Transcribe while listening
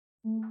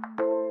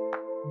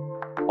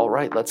All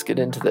right, let's get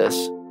into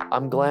this.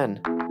 I'm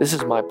Glenn. This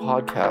is my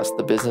podcast,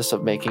 The Business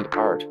of Making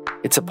Art.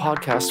 It's a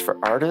podcast for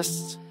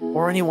artists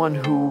or anyone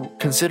who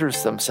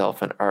considers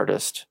themselves an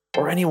artist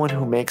or anyone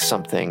who makes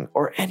something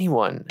or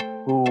anyone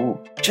who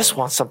just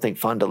wants something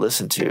fun to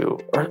listen to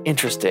or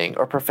interesting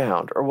or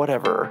profound or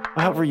whatever.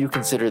 However you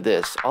consider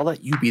this, I'll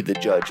let you be the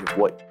judge of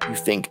what you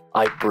think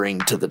I bring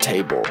to the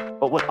table.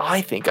 But what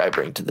I think I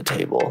bring to the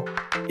table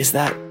is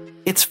that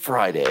it's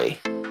Friday.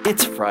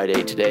 It's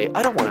Friday today.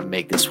 I don't want to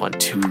make this one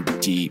too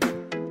deep.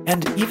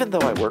 And even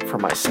though I work for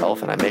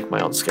myself and I make my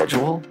own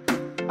schedule,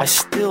 I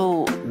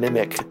still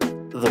mimic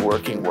the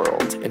working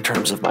world in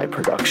terms of my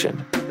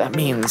production. That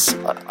means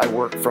I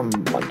work from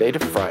Monday to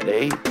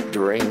Friday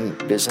during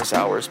business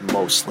hours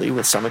mostly,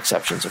 with some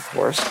exceptions, of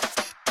course.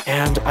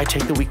 And I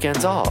take the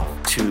weekends off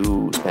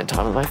to spend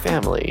time with my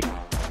family,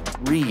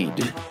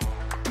 read.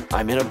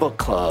 I'm in a book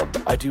club.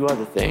 I do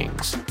other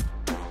things.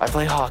 I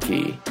play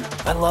hockey.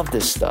 I love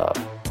this stuff.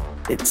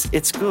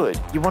 It's good.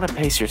 You want to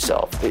pace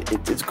yourself.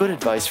 It's good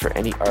advice for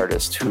any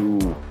artist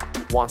who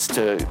wants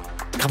to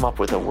come up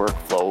with a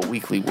workflow, a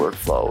weekly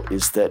workflow,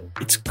 is that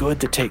it's good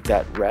to take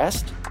that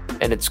rest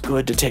and it's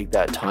good to take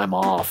that time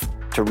off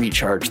to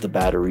recharge the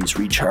batteries,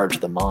 recharge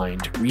the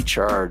mind,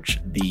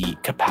 recharge the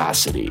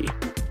capacity.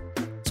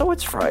 So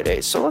it's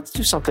Friday, so let's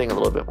do something a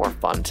little bit more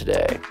fun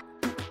today.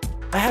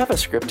 I have a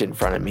script in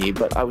front of me,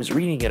 but I was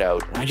reading it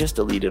out and I just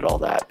deleted all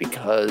that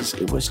because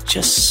it was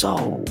just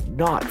so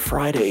not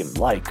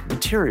Friday-like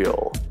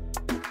material.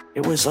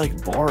 It was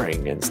like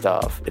boring and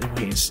stuff.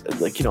 Anyways,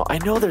 I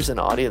know there's an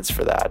audience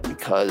for that,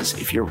 because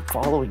if you're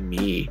following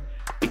me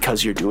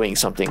because you're doing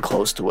something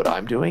close to what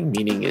I'm doing,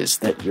 meaning is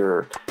that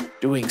you're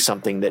doing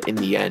something that in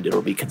the end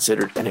it'll be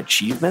considered an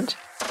achievement.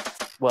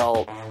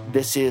 Well,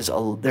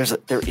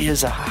 there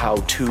is a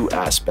how-to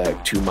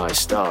aspect to my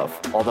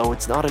stuff, although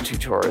it's not a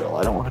tutorial.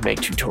 I don't want to make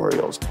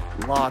tutorials.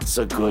 Lots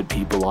of good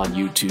people on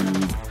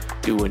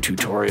YouTube doing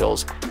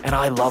tutorials, and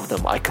I love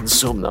them. I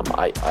consume them.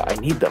 I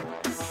need them.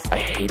 I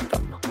hate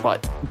them,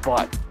 but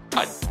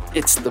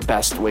it's the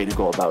best way to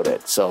go about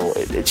it. So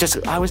it's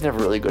just, I was never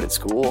really good at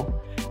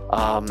school.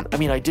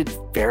 I did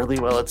fairly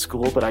well at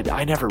school, but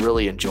I never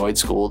really enjoyed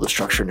school. The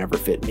structure never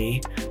fit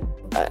me.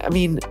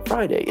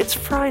 Friday. It's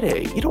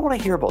Friday. You don't want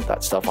to hear about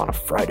that stuff on a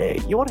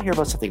Friday. You want to hear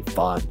about something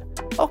fun.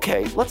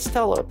 Okay, let's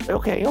tell it.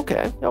 Okay.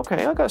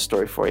 I got a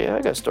story for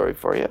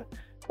you.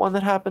 One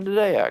that happened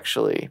today,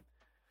 actually.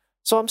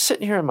 So I'm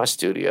sitting here in my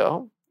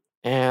studio,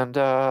 and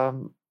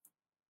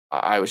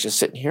I was just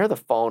sitting here. The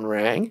phone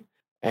rang,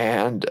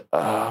 and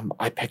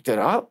I picked it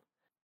up.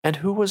 And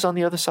who was on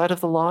the other side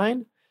of the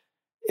line?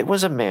 It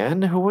was a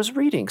man who was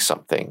reading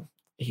something.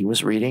 He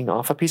was reading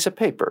off a piece of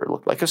paper. It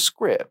looked like a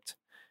script.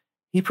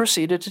 He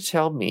proceeded to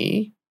tell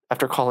me,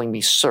 after calling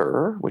me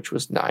sir, which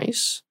was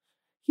nice,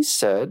 he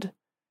said,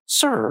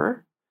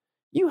 "Sir,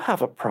 you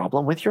have a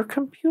problem with your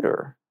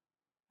computer."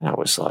 And I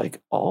was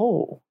like,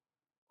 oh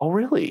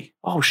really?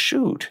 Oh,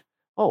 shoot.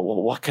 Oh,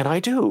 well, what can I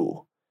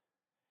do?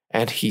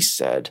 And he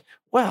said,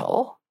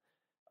 well,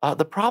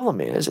 the problem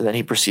is, and then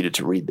he proceeded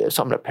to read this.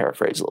 I'm going to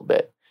paraphrase a little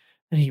bit.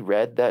 And he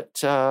read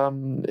that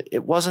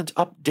it wasn't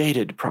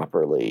updated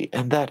properly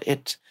and that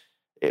it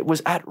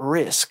was at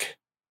risk.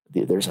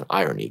 There's an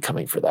irony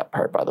coming for that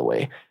part, by the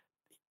way.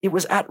 It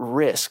was at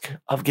risk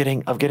of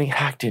getting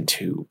hacked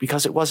into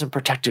because it wasn't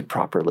protected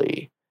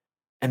properly.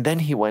 And then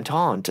he went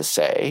on to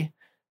say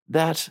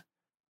that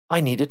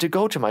I needed to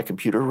go to my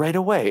computer right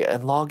away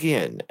and log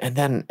in, and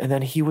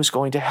then he was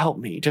going to help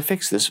me to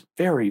fix this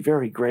very,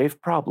 very grave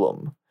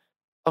problem.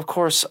 Of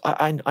course,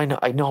 I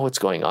know what's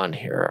going on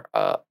here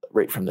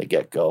right from the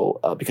get-go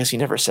because he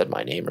never said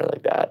my name or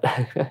like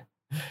that.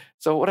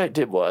 So what I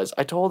did was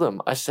I told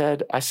him, I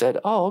said,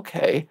 oh,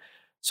 okay.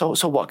 So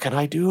what can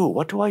I do?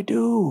 What do I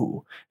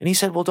do? And he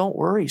said, well, don't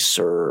worry,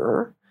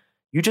 sir.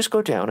 You just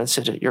go down and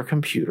sit at your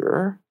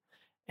computer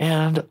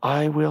and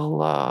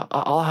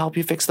I'll help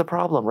you fix the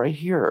problem right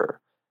here.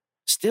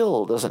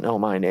 Still doesn't know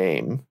my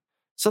name.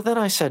 So then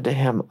I said to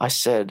him,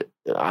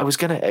 I was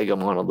going to egg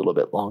him on a little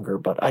bit longer,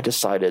 but I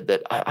decided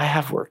that I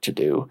have work to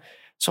do.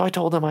 So I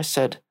told him, I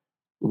said,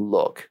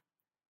 look,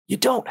 you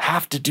don't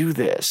have to do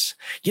this.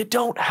 You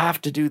don't have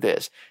to do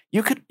this.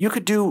 You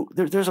could do,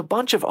 there's a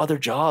bunch of other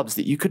jobs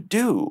that you could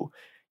do.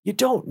 You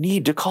don't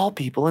need to call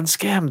people and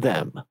scam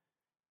them.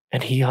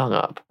 And he hung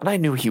up. And I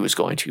knew he was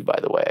going to, by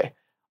the way.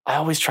 I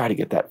always try to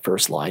get that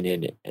first line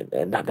in.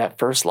 And that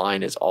first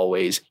line is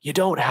always, you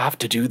don't have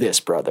to do this,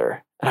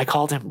 brother. And I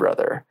called him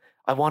brother.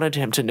 I wanted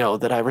him to know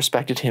that I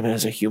respected him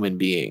as a human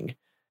being.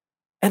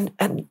 And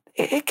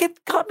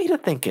it got me to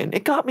thinking.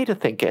 It got me to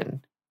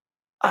thinking.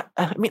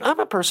 I'm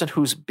a person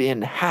who's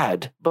been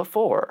had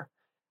before.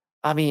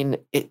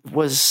 It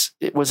was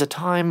a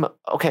time.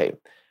 Okay,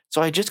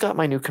 so I just got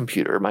my new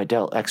computer, my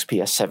Dell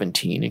XPS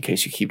 17. In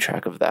case you keep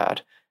track of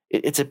that,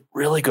 it's a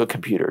really good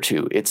computer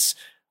too.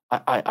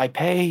 I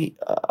pay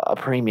a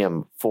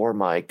premium for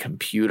my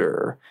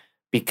computer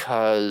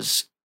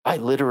because I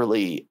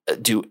literally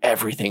do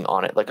everything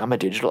on it. Like, I'm a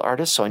digital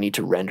artist, so I need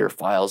to render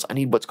files. I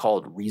need what's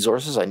called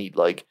resources. I need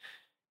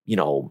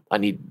I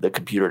need the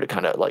computer to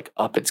kind of like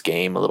up its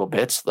game a little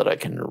bit so that I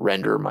can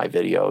render my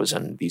videos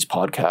and these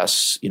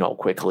podcasts,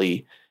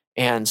 quickly,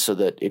 and so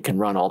that it can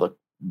run all the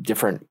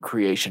different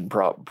creation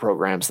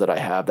programs that I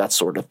have, that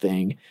sort of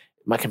thing.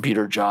 My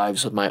computer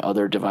jives with my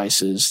other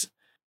devices.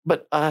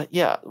 But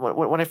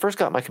when I first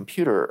got my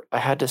computer, I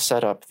had to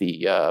set up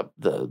the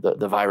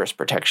virus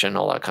protection,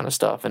 all that kind of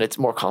stuff, and it's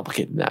more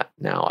complicated than that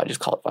now. I just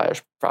call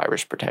it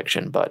virus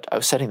protection, but I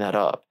was setting that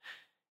up.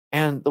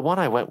 And the one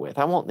I went with,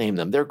 I won't name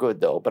them. They're good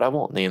though, but I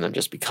won't name them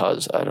just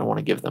because I don't want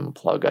to give them a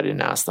plug. I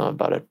didn't ask them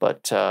about it,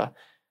 but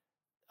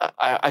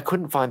I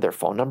couldn't find their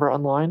phone number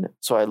online.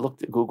 So I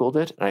Googled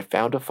it, and I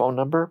found a phone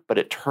number, but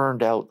it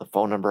turned out the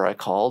phone number I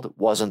called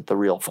wasn't the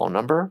real phone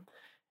number.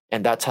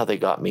 And that's how they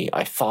got me.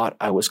 I thought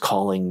I was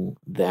calling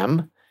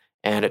them,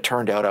 and it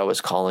turned out I was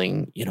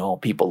calling,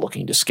 people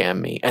looking to scam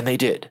me. And they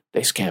did.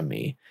 They scammed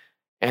me.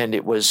 And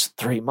it was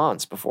 3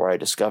 months before I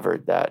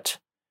discovered that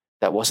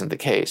wasn't the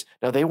case.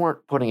 Now, they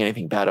weren't putting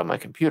anything bad on my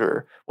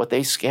computer. What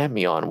they scammed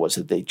me on was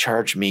that they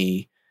charged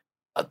me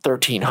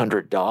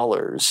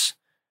 $1,300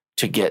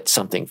 to get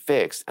something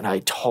fixed. And I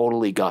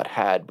totally got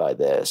had by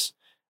this.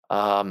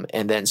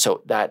 And then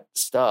so that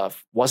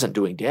stuff wasn't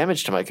doing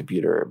damage to my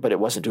computer, but it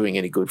wasn't doing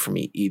any good for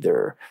me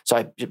either. So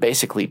I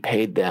basically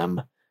paid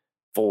them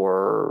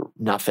for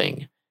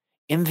nothing.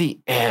 In the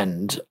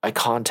end, I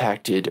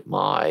contacted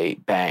my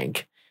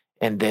bank,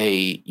 and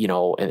they,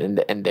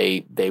 and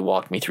they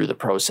walked me through the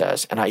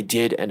process, and I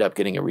did end up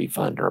getting a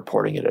refund and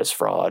reporting it as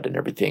fraud and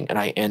everything.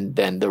 And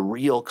then the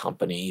real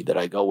company that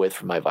I go with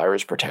for my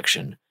virus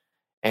protection.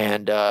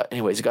 And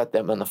anyways, I got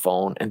them on the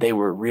phone, and they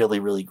were really,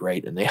 really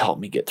great, and they helped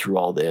me get through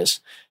all this.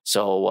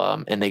 So,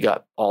 and they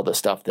got all the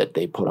stuff that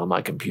they put on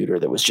my computer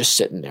that was just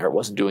sitting there. It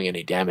wasn't doing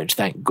any damage,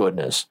 thank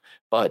goodness.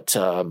 But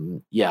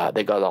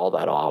they got all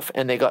that off,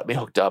 and they got me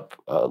hooked up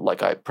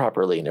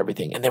properly and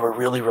everything. And they were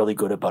really, really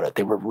good about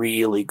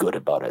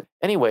it.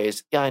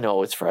 Anyways, yeah, I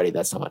know it's Friday.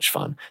 That's not much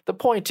fun. The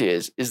point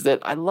is that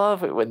I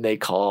love it when they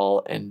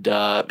call, and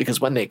because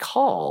when they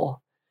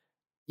call,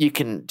 you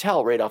can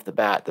tell right off the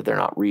bat that they're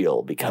not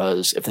real,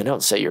 because if they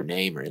don't say your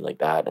name or anything like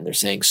that, and they're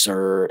saying,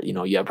 sir, you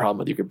have a problem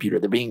with your computer,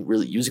 they're being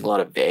really using a lot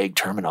of vague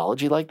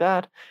terminology like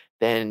that,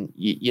 then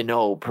you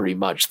know pretty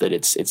much that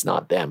it's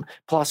not them.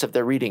 Plus, if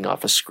they're reading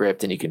off a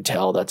script, and you can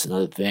tell, that's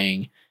another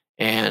thing.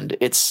 And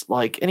it's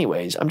like,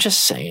 anyways, I'm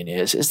just saying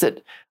is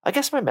that I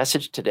guess my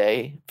message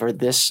today for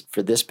this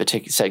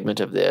particular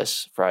segment of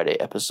this Friday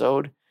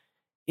episode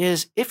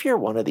is, if you're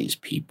one of these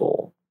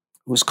people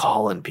who's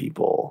calling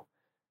people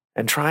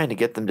and trying to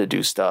get them to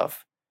do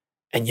stuff,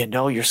 and you're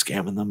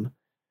scamming them,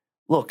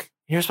 look,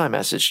 here's my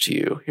message to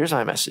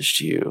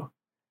you.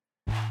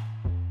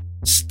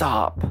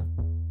 Stop.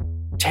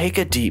 Take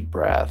a deep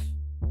breath.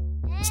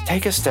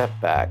 Take a step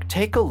back.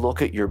 Take a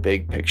look at your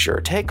big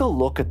picture. Take a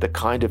look at the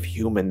kind of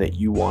human that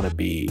you want to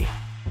be.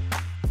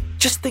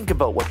 Just think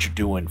about what you're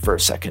doing for a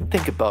second.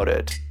 Think about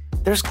it.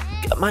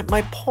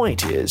 My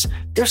point is,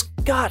 there's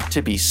got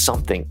to be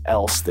something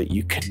else that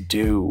you can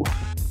do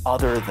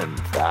other than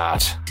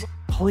that.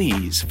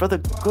 Please, for the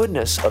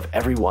goodness of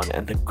everyone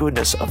and the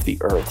goodness of the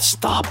earth,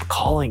 stop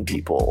calling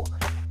people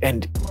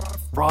and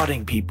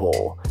frauding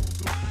people.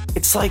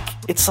 It's like,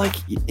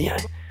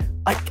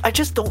 I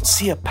just don't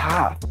see a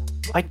path.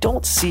 I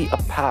don't see a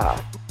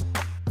path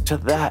to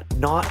that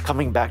not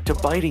coming back to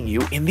biting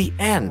you in the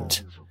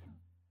end.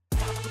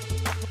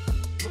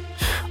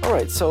 All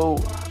right, so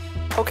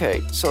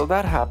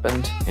that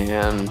happened,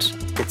 and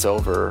it's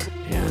over,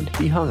 and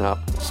he hung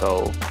up,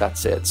 so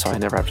that's it. So I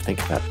never have to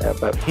think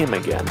about him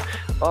again.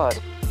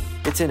 But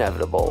it's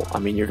inevitable. I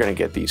mean, you're going to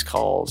get these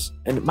calls.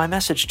 And my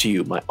message to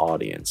you, my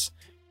audience,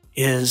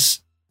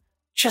 is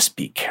just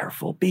be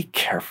careful. Be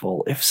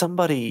careful. If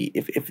somebody,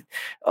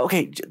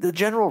 the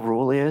general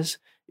rule is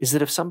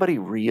that if somebody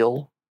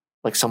real,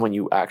 like someone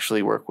you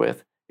actually work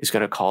with, is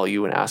going to call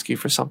you and ask you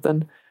for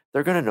something,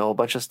 they're going to know a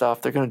bunch of stuff.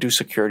 They're going to do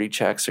security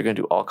checks. They're going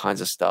to do all kinds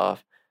of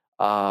stuff.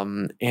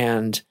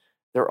 And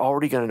they're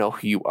already going to know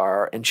who you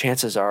are, and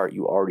chances are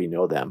you already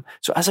know them.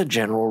 So as a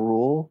general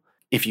rule,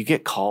 if you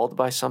get called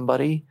by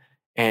somebody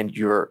and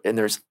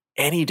there's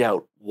any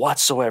doubt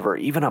whatsoever,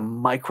 even a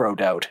micro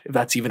doubt, if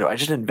that's even, I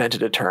just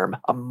invented a term,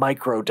 a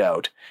micro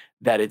doubt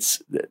that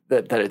it's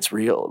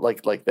real,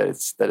 like that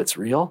it's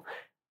real,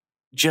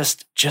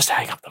 just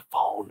hang up the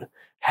phone.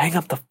 Hang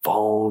up the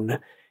phone.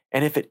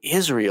 And if it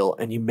is real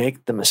and you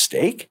make the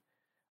mistake,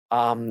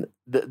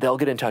 they'll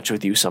get in touch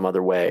with you some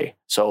other way.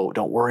 So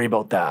don't worry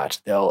about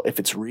that. If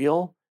it's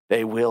real,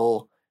 they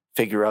will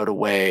figure out a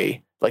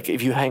way. Like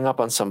if you hang up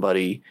on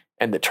somebody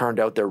and it turned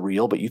out they're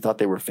real, but you thought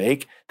they were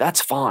fake,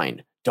 that's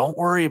fine. Don't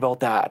worry about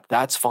that.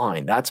 That's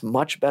fine. That's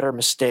much better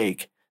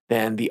mistake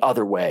than the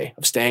other way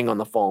of staying on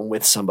the phone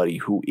with somebody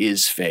who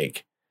is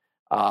fake.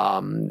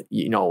 Because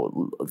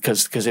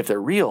if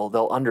they're real,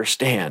 they'll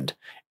understand,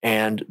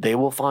 and they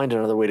will find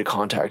another way to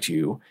contact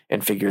you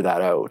and figure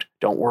that out.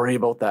 Don't worry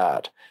about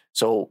that.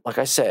 So like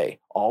I say,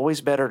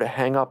 always better to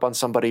hang up on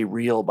somebody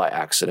real by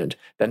accident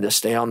than to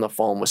stay on the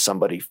phone with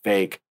somebody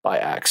fake by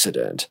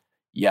accident.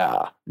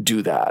 Yeah,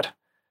 do that.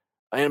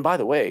 And by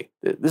the way,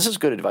 this is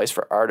good advice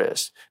for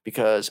artists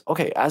because,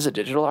 okay, as a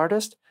digital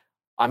artist,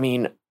 I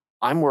mean,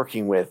 I'm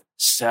working with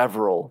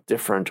several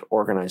different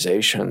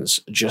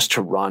organizations just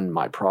to run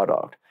my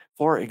product.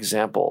 For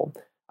example,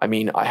 I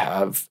mean, I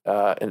have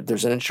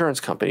there's an insurance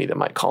company that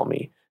might call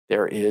me.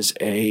 There's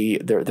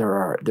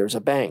a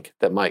bank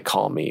that might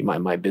call me,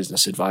 my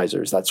business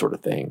advisors, that sort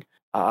of thing.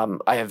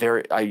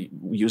 I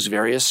use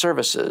various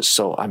services.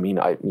 So I mean,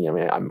 I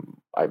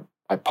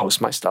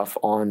post my stuff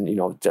on,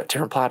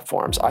 different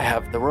platforms. I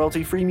have the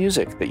royalty-free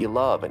music that you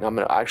love, and I'm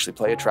going to actually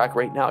play a track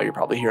right now. You're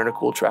probably hearing a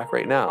cool track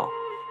right now.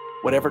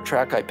 Whatever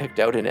track I picked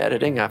out in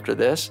editing after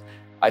this,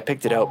 I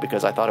picked it out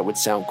because I thought it would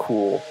sound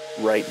cool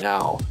right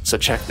now. So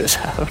check this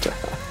out.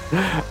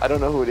 I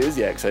don't know who it is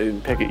yet because I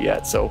didn't pick it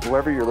yet. So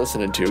whoever you're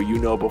listening to, you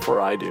know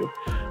before I do.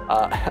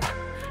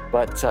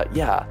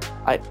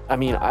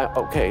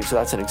 Okay, so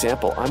that's an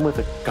example. I'm with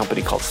a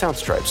company called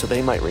Soundstripe, so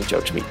they might reach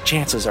out to me.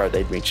 Chances are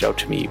they'd reach out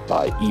to me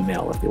by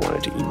email if they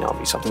wanted to email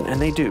me something, and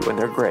they do, and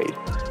they're great.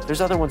 There's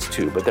other ones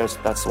too, but that's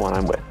the one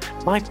I'm with.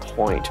 My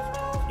point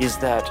is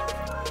that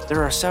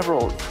there are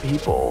several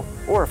people,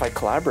 or if I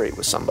collaborate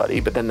with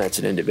somebody, but then that's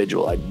an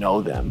individual, I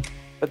know them.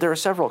 But there are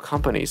several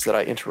companies that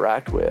I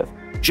interact with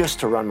just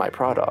to run my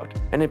product.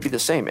 And it'd be the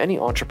same. Any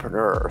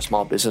entrepreneur or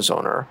small business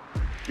owner,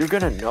 you're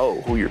going to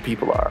know who your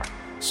people are.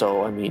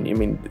 So, I mean,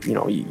 you're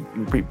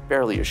be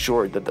fairly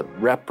assured that the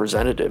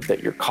representative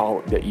that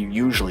that you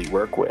usually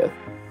work with,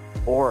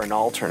 or an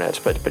alternate,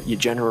 but you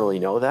generally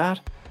know that,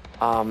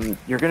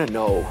 you're going to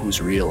know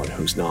who's real and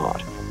who's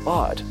not.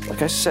 But,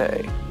 like I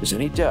say, if there's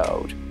any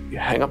doubt, you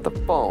hang up the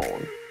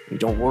phone, you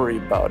don't worry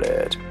about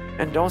it,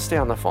 and don't stay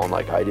on the phone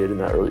like I did in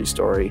that early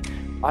story.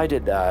 I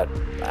did that,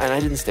 and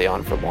I didn't stay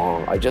on for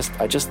long. I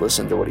just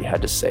listened to what he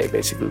had to say,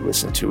 basically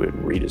listened to it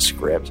and read his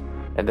script,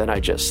 and then I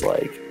just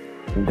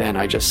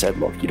said,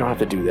 look, you don't have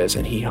to do this,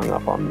 and he hung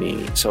up on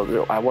me.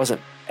 So I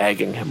wasn't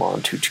egging him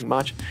on too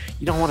much.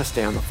 You don't want to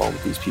stay on the phone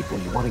with these people.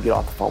 You want to get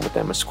off the phone with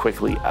them as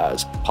quickly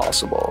as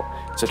possible.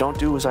 So don't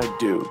do as I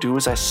do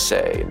as I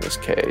say in this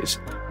case.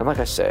 And like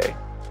I say,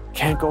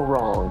 can't go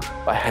wrong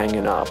by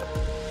hanging up,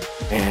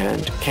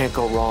 and can't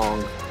go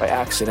wrong by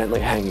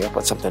accidentally hanging up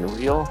on something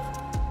real,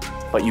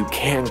 but you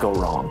can go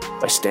wrong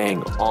by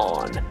staying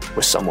on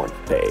with someone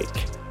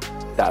fake.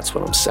 That's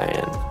what I'm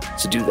saying.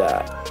 So do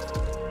that.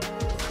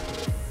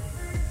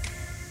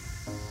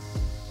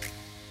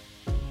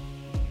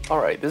 All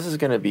right, this is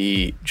going to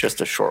be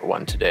just a short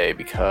one today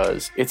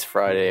because it's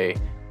Friday.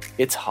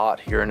 It's hot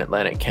here in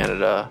Atlantic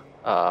Canada.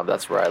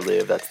 That's where I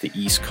live. That's the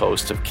east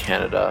coast of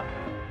Canada.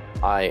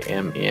 I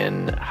am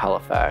in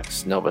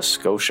Halifax, Nova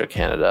Scotia,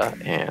 Canada,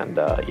 and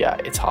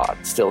it's hot.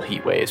 Still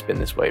heat wave. It's been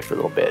this way for a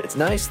little bit. It's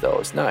nice, though.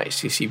 It's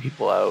nice. You see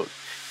people out.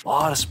 A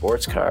lot of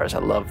sports cars. I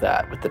love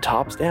that. With the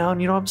tops down,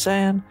 you know what I'm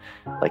saying?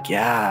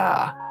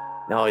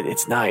 No,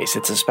 it's nice.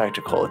 It's a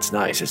spectacle. It's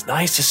nice. It's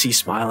nice to see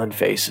smiling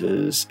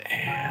faces,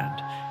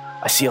 and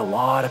I see a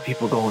lot of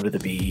people going to the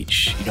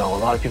beach. A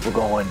lot of people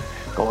going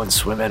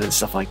swimming and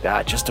stuff like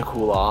that just to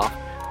cool off.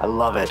 I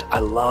love it. I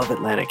love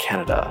Atlantic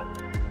Canada.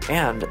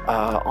 And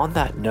on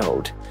that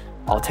note,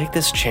 I'll take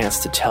this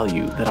chance to tell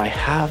you that I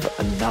have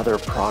another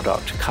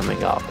product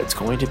coming up. It's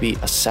going to be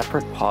a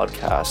separate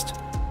podcast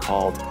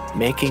called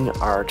Making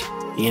Art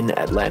in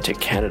Atlantic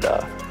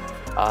Canada.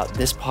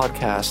 This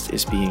podcast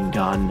is being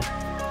done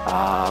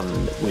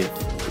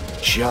with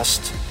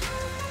just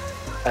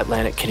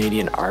Atlantic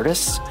Canadian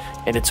artists,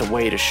 and it's a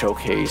way to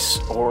showcase,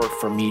 or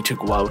for me to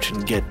go out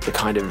and get the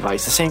kind of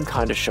advice, the same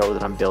kind of show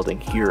that I'm building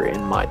here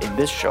in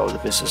this show, The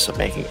Business of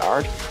Making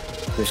Art.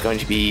 There's going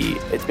to be,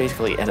 it's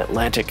basically an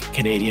Atlantic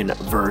Canadian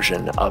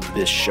version of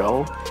this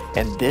show,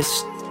 and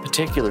this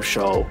particular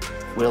show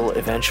will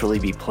eventually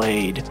be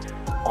played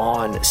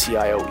on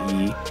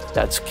CIOE,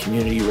 that's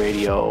community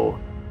radio,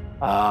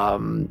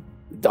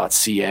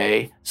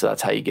 .ca, so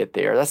that's how you get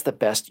there. That's the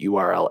best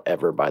URL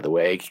ever, by the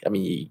way. I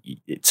mean,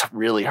 it's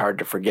really hard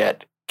to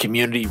forget.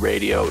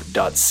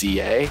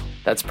 communityradio.ca.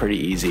 That's pretty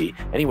easy.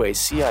 Anyway,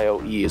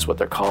 CIOE is what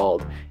they're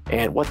called,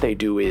 and what they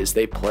do is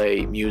they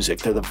play music.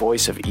 They're the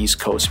voice of East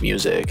Coast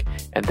music,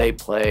 and they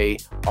play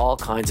all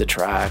kinds of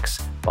tracks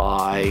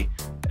by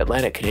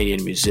Atlantic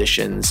Canadian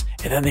musicians,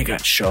 and then they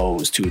got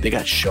shows too. They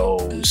got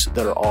shows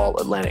that are all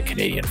Atlantic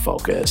Canadian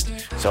focused.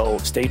 So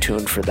stay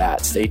tuned for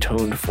that. Stay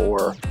tuned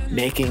for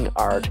Making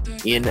Art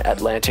in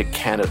Atlantic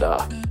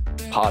Canada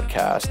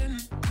podcast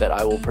that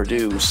I will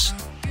produce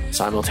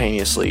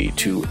simultaneously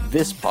to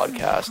this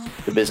podcast,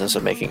 The Business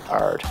of Making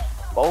Art.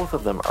 Both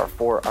of them are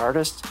for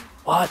artists,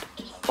 but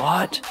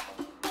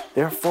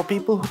they're for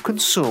people who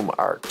consume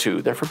art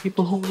too. They're for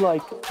people who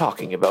like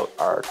talking about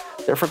art.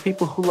 They're for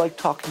people who like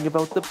talking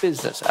about the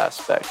business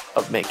aspect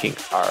of making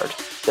art.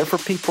 They're for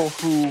people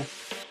who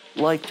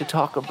like to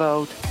talk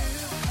about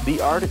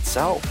the art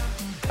itself.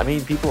 I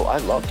mean, I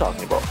love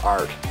talking about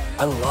art.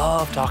 I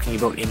love talking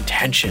about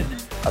intention.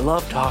 I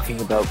love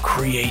talking about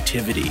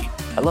creativity.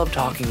 I love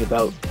talking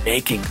about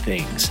making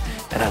things.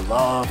 And I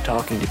love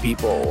talking to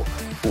people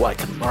who I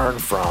can learn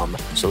from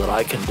so that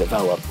I can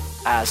develop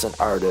as an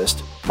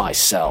artist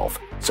myself.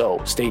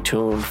 So stay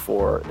tuned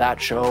for that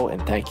show,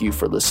 and thank you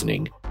for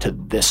listening to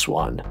this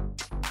one.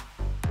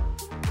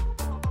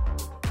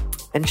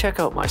 And check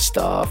out my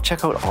stuff.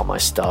 Check out all my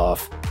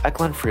stuff at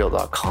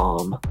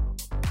glenn&nbsp.com.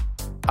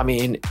 I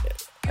mean,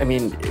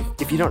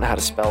 if you don't know how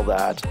to spell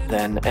that,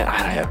 then and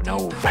I have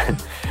no,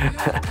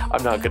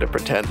 I'm not going to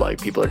pretend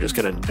like people are just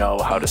going to know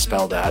how to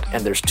spell that.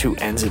 And there's 2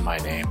 N's in my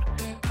name.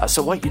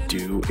 So what you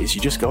do is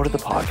you just go to the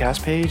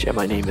podcast page and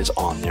my name is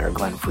on there,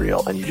 Glenn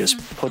Friel, and you just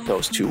put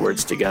those 2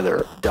 words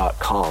together,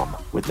 .com,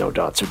 with no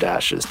dots or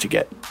dashes to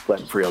get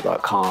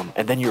glennfriel.com.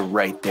 And then you're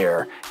right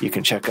there. You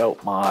can check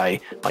out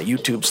my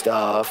YouTube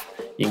stuff.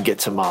 You can get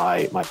to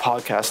my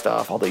podcast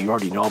stuff, although you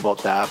already know about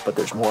that, but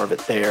there's more of it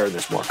there.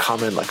 There's more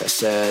coming, like I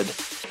said.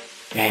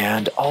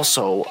 And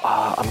also,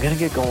 I'm going to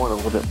get going a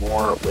little bit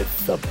more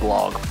with the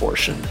blog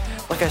portion.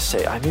 Like I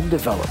say, I'm in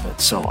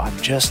development, so I'm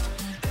just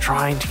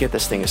trying to get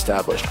this thing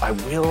established. I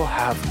will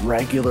have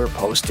regular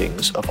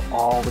postings of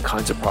all the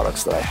kinds of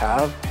products that I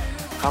have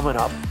coming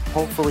up,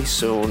 hopefully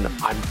soon.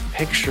 I'm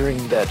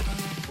picturing that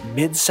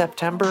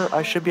mid-September,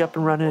 I should be up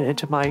and running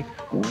into my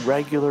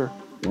regular,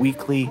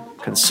 weekly,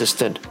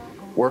 consistent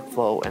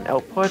workflow and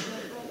output.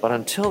 But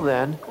until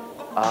then,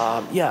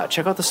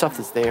 check out the stuff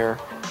that's there.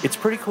 It's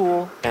pretty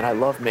cool, and I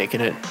love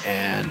making it,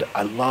 and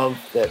I love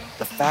that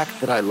the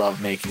fact that I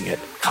love making it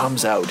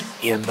comes out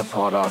in the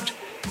product.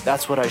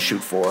 That's what I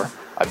shoot for.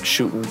 I'm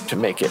shooting to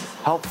make it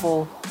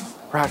helpful,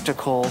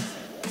 practical,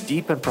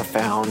 deep and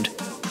profound,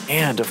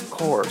 and of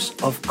course,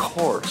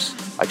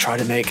 I try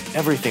to make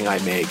everything I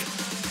make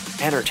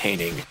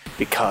entertaining,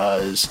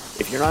 because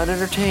if you're not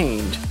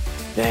entertained,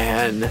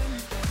 then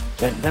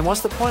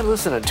what's the point of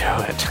listening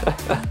to it?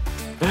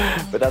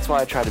 But that's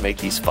why I try to make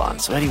these fun.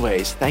 So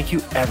anyways, thank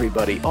you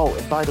everybody. Oh,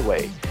 and by the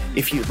way,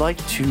 if you'd like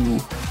to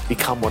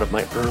become one of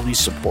my early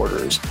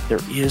supporters,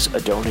 there is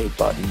a donate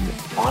button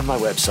on my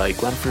website,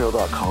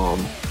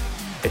 glenfriel.com.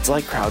 It's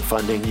like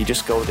crowdfunding. You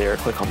just go there,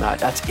 click on that.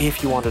 That's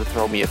if you wanted to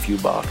throw me a few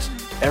bucks.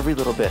 Every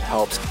little bit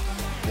helps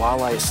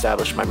while I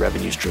establish my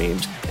revenue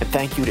streams. And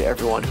thank you to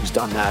everyone who's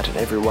done that and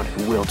everyone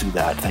who will do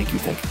that.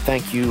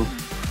 Thank you.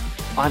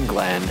 I'm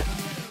Glenn.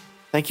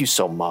 Thank you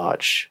so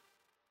much.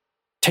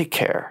 Take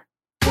care.